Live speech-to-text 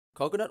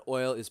Coconut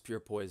oil is pure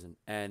poison.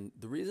 And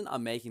the reason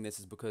I'm making this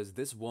is because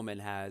this woman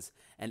has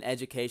an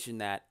education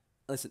that,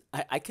 listen,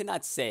 I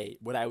cannot say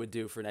what I would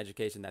do for an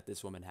education that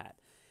this woman had.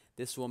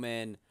 This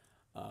woman,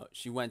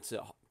 she went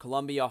to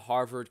Columbia,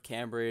 Harvard,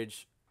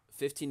 Cambridge,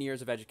 15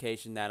 years of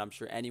education that I'm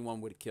sure anyone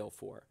would kill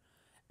for.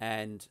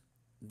 And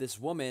this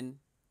woman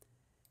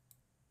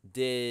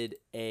did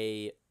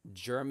a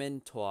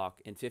German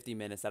talk in 50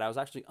 minutes that I was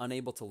actually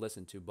unable to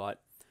listen to.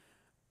 But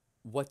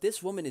what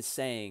this woman is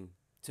saying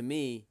to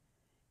me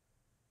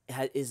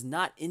is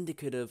not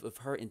indicative of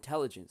her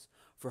intelligence.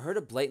 For her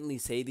to blatantly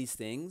say these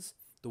things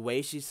the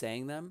way she's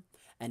saying them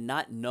and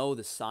not know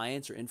the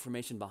science or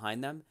information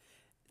behind them,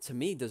 to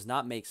me, does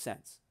not make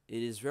sense.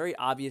 It is very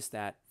obvious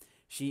that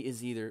she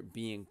is either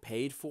being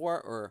paid for,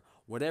 or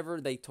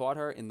whatever they taught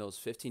her in those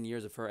 15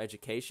 years of her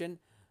education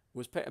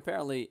was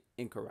apparently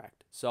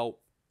incorrect. So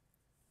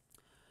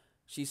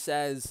she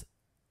says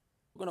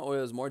coconut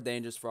oil is more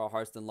dangerous for our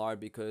hearts than lard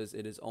because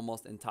it is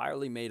almost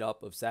entirely made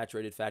up of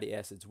saturated fatty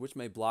acids, which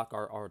may block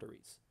our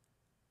arteries.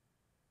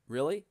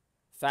 Really?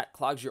 Fat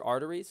clogs your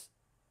arteries?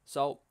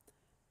 So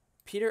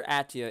Peter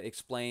Attia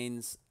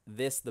explains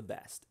this the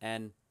best.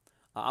 And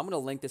I'm going to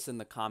link this in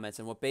the comments.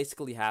 And what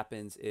basically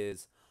happens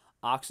is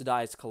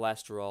oxidized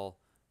cholesterol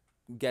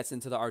gets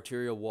into the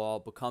arterial wall,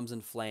 becomes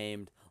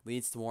inflamed,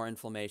 leads to more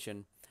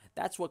inflammation.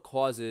 That's what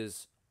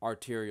causes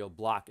arterial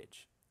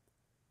blockage,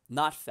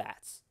 not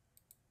fats.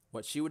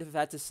 What she would have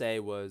had to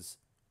say was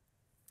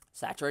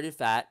saturated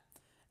fat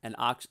and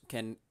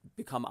can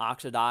become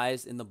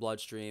oxidized in the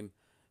bloodstream,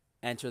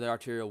 enter the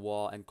arterial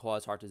wall, and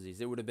cause heart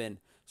disease. It would have been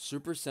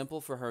super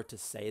simple for her to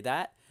say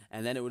that,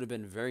 and then it would have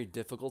been very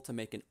difficult to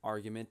make an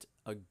argument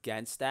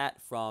against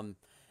that from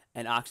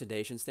an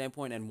oxidation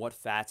standpoint and what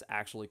fats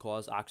actually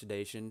cause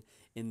oxidation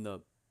in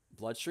the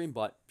bloodstream,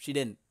 but she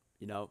didn't,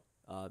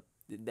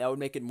 that would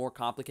make it more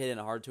complicated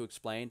and hard to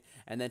explain.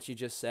 And then she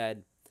just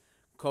said,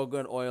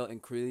 coconut oil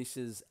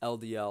increases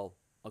LDL,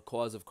 a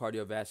cause of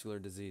cardiovascular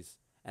disease,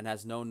 and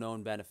has no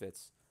known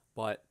benefits.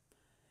 But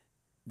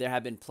there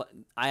have been,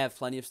 I have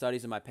plenty of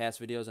studies in my past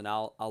videos, and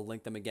I'll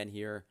link them again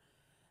here.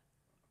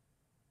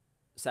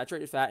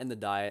 Saturated fat in the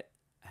diet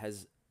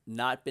has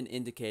not been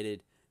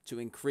indicated to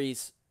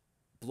increase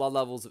blood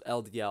levels of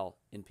LDL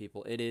in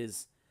people. It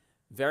is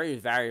very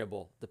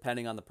variable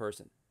depending on the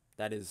person.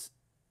 That is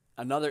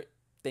another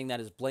thing that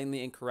is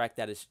blatantly incorrect,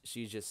 that is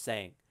she's just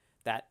saying.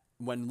 That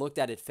when looked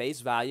at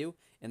face value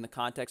in the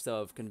context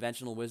of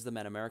conventional wisdom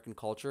and American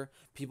culture,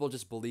 people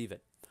just believe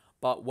it.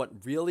 But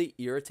what really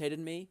irritated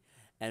me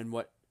and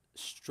what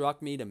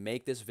struck me to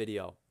make this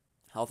video,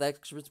 health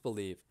experts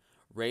believe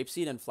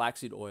rapeseed and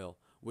flaxseed oil,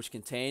 which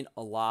contain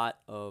a lot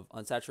of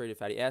unsaturated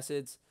fatty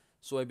acids,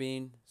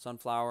 soybean,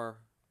 sunflower,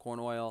 corn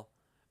oil,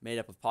 made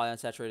up of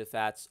polyunsaturated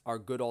fats, are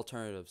good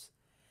alternatives.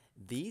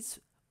 These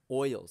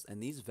oils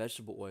and these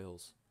vegetable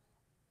oils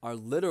are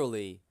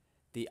literally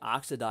the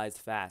oxidized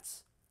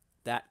fats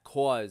that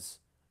cause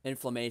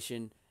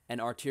inflammation and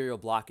arterial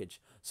blockage.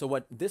 So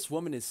what this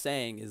woman is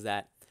saying is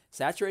that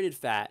saturated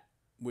fat,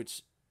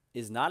 which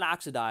is not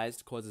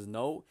oxidized, causes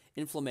no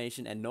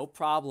inflammation and no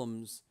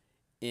problems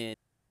in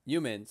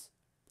humans,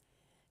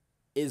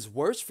 is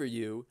worse for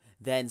you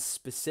than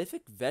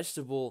specific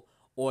vegetable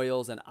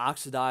oils and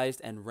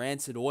oxidized and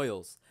rancid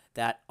oils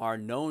that are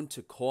known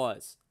to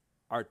cause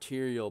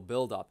arterial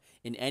buildup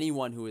in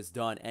anyone who has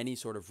done any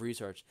sort of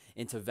research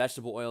into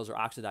vegetable oils or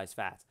oxidized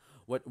fats.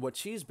 What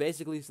she's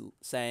basically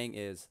saying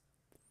is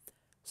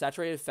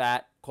saturated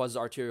fat causes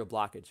arterial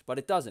blockage, but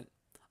it doesn't.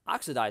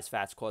 Oxidized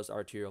fats cause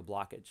arterial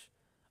blockage.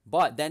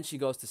 But then she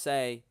goes to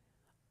say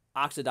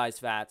oxidized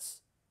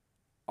fats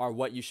are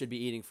what you should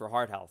be eating for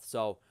heart health.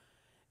 So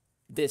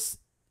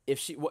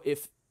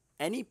if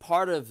any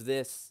part of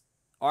this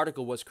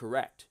article was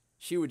correct,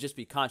 she would just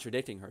be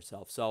contradicting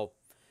herself. So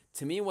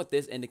to me, what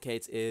this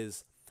indicates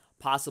is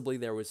possibly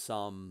there was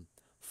some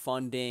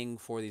funding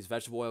for these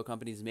vegetable oil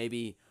companies.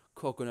 Maybe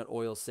coconut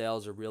oil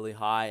sales are really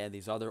high and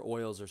these other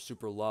oils are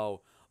super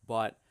low.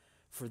 But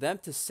for them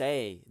to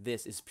say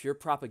this is pure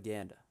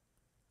propaganda.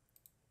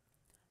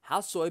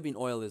 How soybean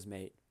oil is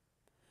made: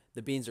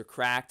 the beans are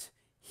cracked,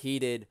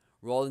 heated,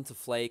 rolled into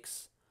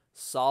flakes,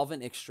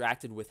 solvent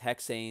extracted with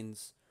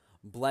hexanes,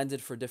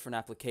 blended for different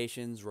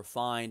applications,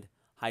 refined,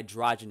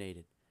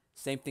 hydrogenated.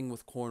 Same thing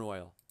with corn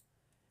oil.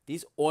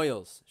 These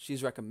oils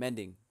she's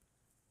recommending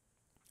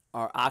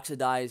are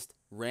oxidized,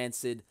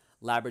 rancid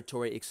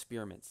laboratory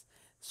experiments.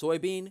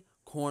 Soybean,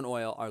 corn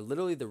oil are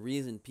literally the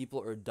reason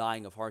people are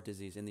dying of heart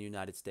disease in the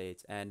United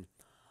States. And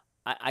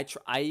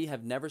I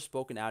have never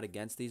spoken out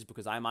against these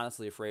because I'm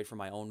honestly afraid for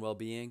my own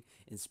well-being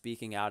in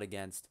speaking out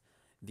against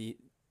the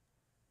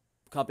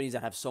companies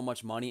that have so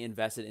much money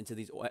invested into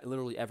these.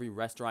 Literally every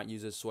restaurant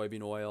uses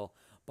soybean oil,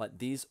 but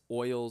these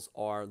oils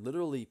are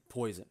literally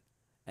poison.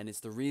 And it's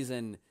the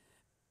reason,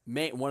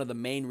 one of the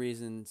main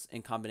reasons,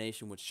 in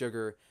combination with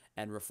sugar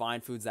and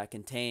refined foods that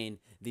contain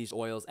these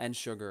oils and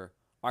sugar,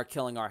 are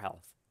killing our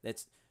health.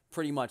 It's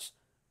pretty much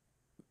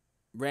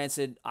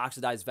rancid,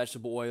 oxidized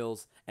vegetable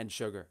oils and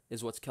sugar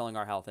is what's killing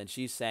our health. And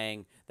she's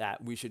saying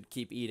that we should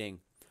keep eating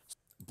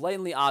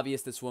blatantly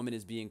obvious this woman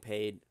is being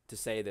paid to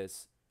say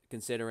this,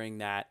 considering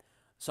that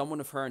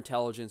someone of her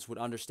intelligence would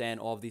understand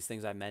all of these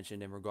things I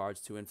mentioned in regards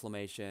to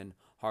inflammation,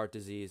 heart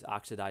disease,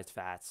 oxidized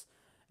fats.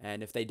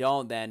 And if they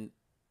don't, then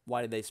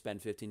why did they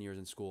spend 15 years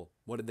in school?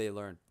 What did they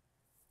learn?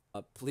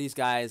 Please,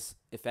 guys,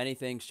 if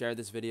anything, share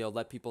this video.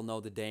 Let people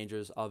know the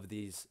dangers of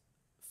these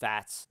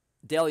fats.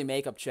 Daily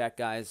makeup check,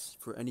 guys.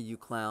 For any of you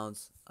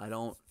clowns, I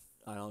don't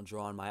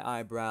draw on my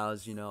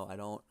eyebrows. You know, I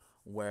don't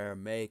wear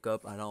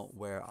makeup. I don't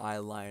wear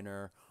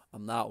eyeliner.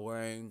 I'm not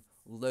wearing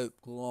lip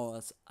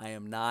gloss. I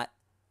am not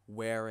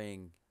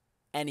wearing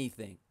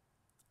anything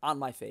on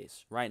my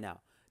face right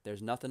now.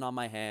 There's nothing on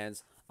my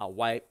hands. I'll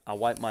wipe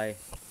my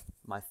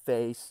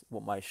face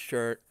with my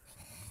shirt.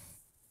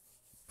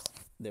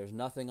 There's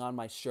nothing on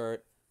my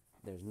shirt.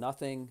 There's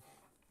nothing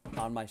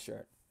on my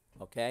shirt.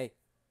 Okay?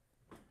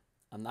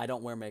 I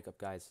don't wear makeup,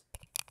 guys.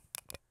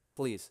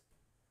 Please.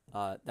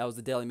 That was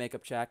the daily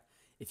makeup check.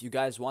 If you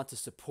guys want to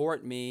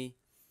support me,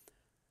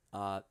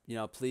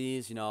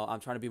 please, I'm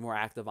trying to be more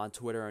active on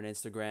Twitter and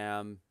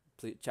Instagram.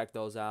 Please check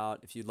those out.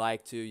 If you'd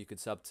like to, you could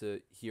sub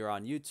to here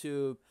on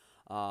YouTube.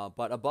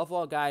 But above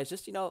all, guys,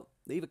 just,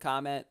 leave a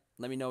comment.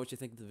 Let me know what you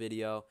think of the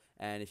video.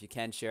 And if you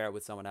can, share it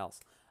with someone else.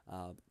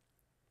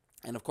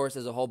 And of course,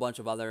 there's a whole bunch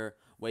of other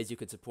ways you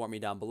could support me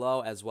down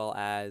below, as well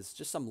as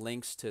just some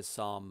links to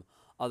some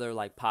other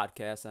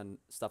podcasts and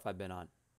stuff I've been on.